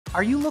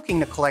Are you looking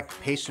to collect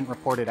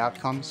patient-reported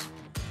outcomes?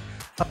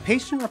 A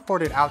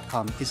patient-reported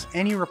outcome is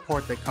any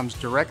report that comes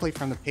directly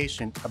from the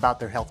patient about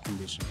their health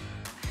condition.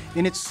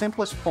 In its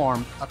simplest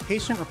form, a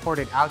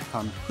patient-reported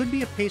outcome could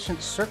be a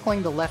patient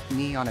circling the left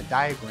knee on a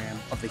diagram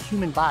of the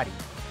human body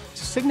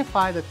to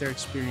signify that they're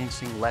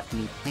experiencing left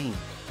knee pain.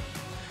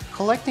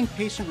 Collecting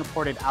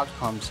patient-reported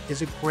outcomes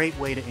is a great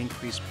way to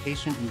increase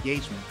patient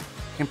engagement,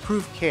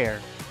 improve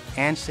care,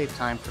 and save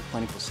time for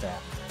clinical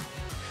staff.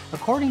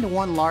 According to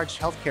one large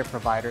healthcare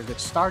provider that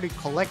started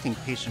collecting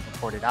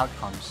patient-reported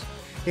outcomes,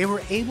 they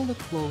were able to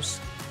close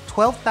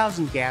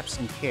 12,000 gaps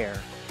in care,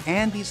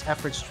 and these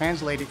efforts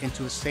translated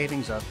into a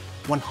savings of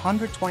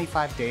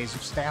 125 days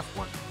of staff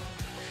work.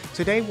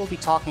 Today we'll be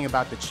talking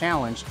about the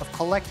challenge of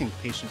collecting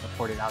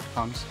patient-reported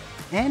outcomes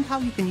and how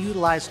you can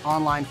utilize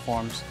online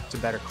forms to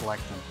better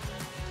collect them.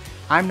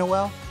 I'm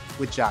Noel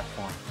with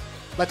Jotform.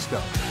 Let's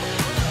go.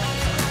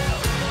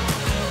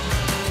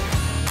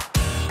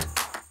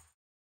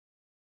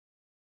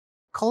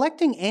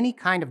 Collecting any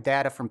kind of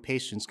data from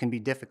patients can be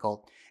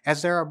difficult,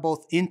 as there are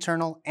both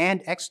internal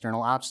and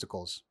external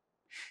obstacles.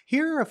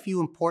 Here are a few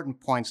important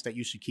points that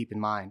you should keep in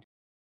mind.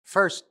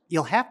 First,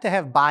 you'll have to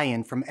have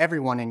buy-in from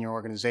everyone in your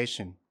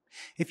organization.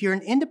 If you're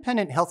an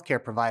independent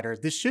healthcare provider,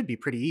 this should be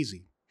pretty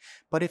easy.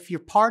 But if you're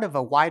part of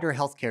a wider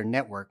healthcare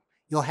network,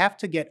 you'll have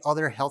to get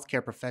other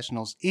healthcare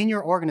professionals in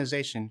your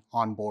organization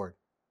on board.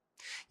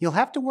 You'll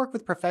have to work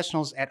with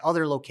professionals at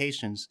other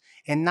locations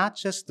and not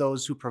just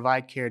those who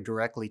provide care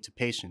directly to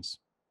patients.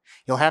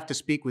 You'll have to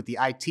speak with the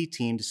IT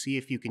team to see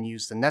if you can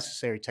use the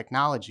necessary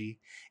technology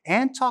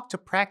and talk to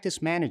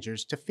practice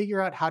managers to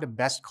figure out how to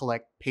best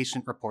collect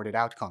patient-reported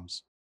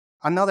outcomes.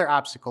 Another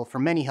obstacle for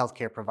many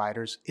healthcare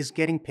providers is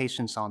getting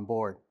patients on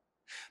board.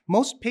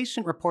 Most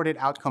patient-reported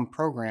outcome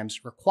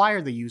programs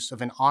require the use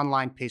of an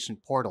online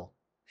patient portal.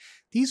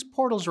 These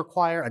portals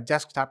require a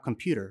desktop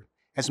computer,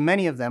 as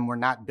many of them were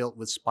not built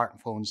with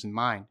smartphones in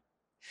mind.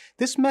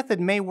 This method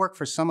may work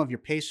for some of your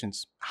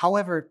patients.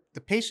 However,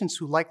 the patients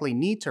who likely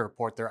need to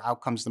report their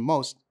outcomes the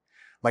most,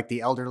 like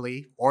the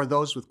elderly or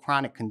those with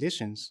chronic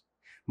conditions,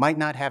 might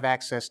not have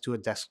access to a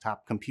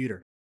desktop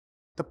computer.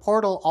 The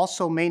portal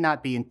also may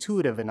not be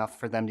intuitive enough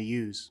for them to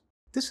use.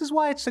 This is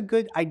why it's a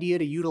good idea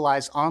to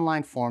utilize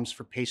online forms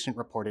for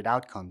patient-reported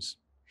outcomes.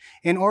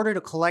 In order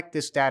to collect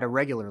this data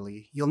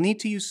regularly, you'll need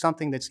to use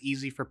something that's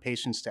easy for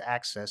patients to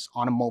access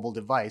on a mobile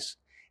device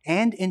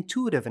and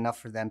intuitive enough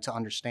for them to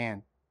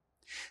understand.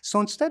 So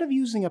instead of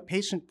using a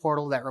patient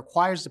portal that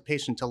requires the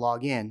patient to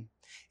log in,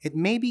 it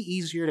may be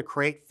easier to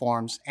create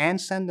forms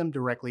and send them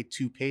directly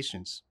to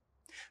patients.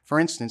 For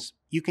instance,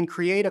 you can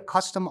create a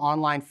custom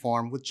online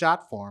form with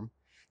Jotform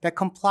that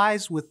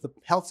complies with the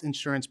Health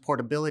Insurance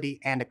Portability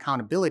and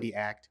Accountability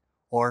Act,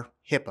 or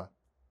HIPAA.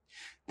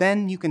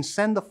 Then you can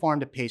send the form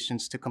to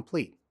patients to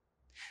complete.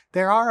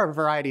 There are a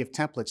variety of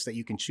templates that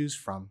you can choose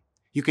from.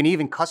 You can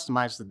even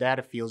customize the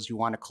data fields you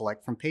want to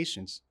collect from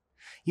patients.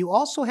 You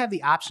also have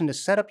the option to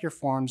set up your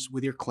forms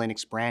with your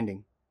clinic's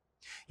branding.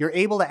 You're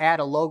able to add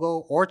a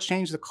logo or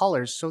change the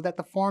colors so that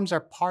the forms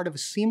are part of a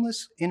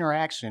seamless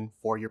interaction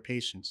for your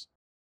patients.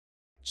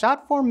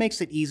 Jotform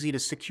makes it easy to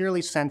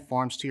securely send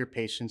forms to your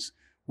patients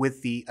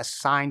with the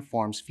Assign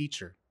Forms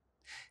feature.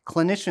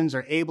 Clinicians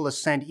are able to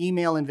send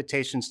email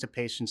invitations to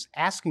patients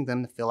asking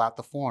them to fill out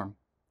the form.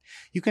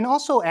 You can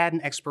also add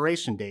an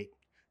expiration date,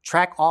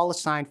 track all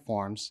assigned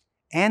forms,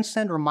 and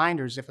send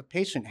reminders if a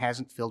patient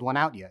hasn't filled one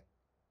out yet.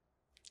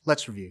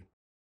 Let's review.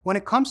 When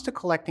it comes to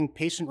collecting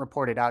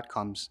patient-reported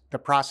outcomes, the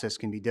process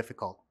can be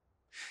difficult.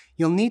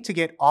 You'll need to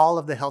get all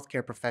of the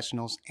healthcare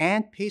professionals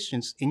and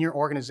patients in your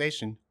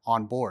organization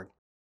on board.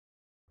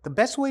 The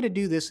best way to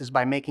do this is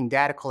by making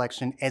data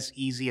collection as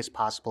easy as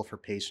possible for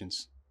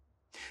patients.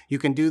 You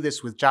can do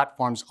this with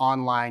Jotform's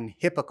online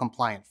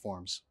HIPAA-compliant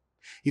forms.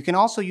 You can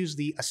also use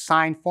the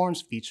Assign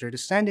Forms feature to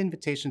send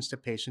invitations to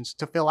patients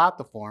to fill out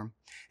the form,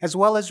 as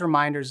well as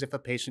reminders if a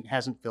patient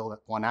hasn't filled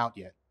one out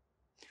yet.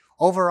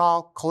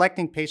 Overall,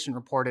 collecting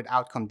patient-reported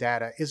outcome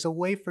data is a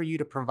way for you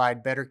to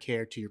provide better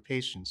care to your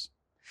patients.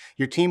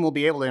 Your team will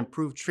be able to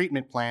improve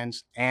treatment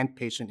plans and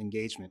patient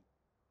engagement.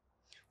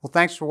 Well,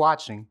 thanks for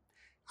watching.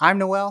 I'm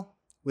Noel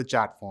with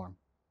Jotform.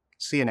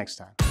 See you next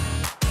time.